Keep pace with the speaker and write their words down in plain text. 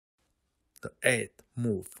The 8th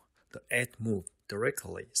move. The 8th move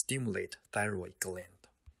directly stimulates thyroid gland.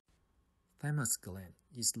 Thymus gland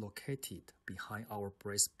is located behind our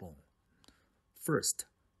breastbone. First,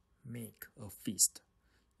 make a fist.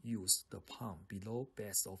 Use the palm below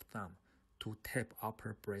base of thumb to tap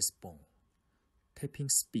upper breastbone. Tapping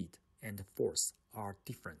speed and force are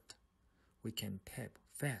different. We can tap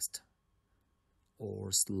fast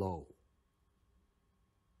or slow.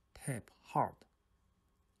 Tap hard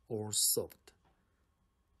or soft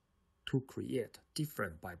to create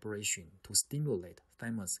different vibration to stimulate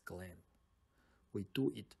thymus gland. We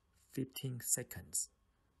do it 15 seconds.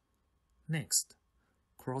 Next,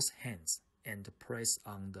 cross hands and press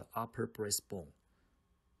on the upper breastbone.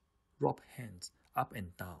 Rub hands up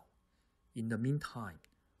and down. In the meantime,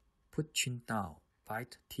 put chin down,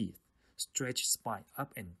 bite teeth, stretch spine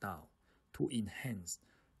up and down to enhance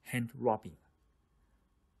hand rubbing.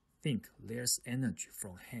 Think there's energy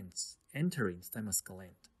from hands entering thymus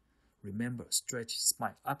gland. Remember, stretch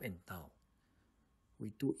spine up and down.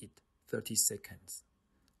 We do it 30 seconds.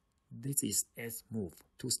 This is 8th move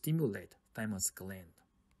to stimulate thymus gland.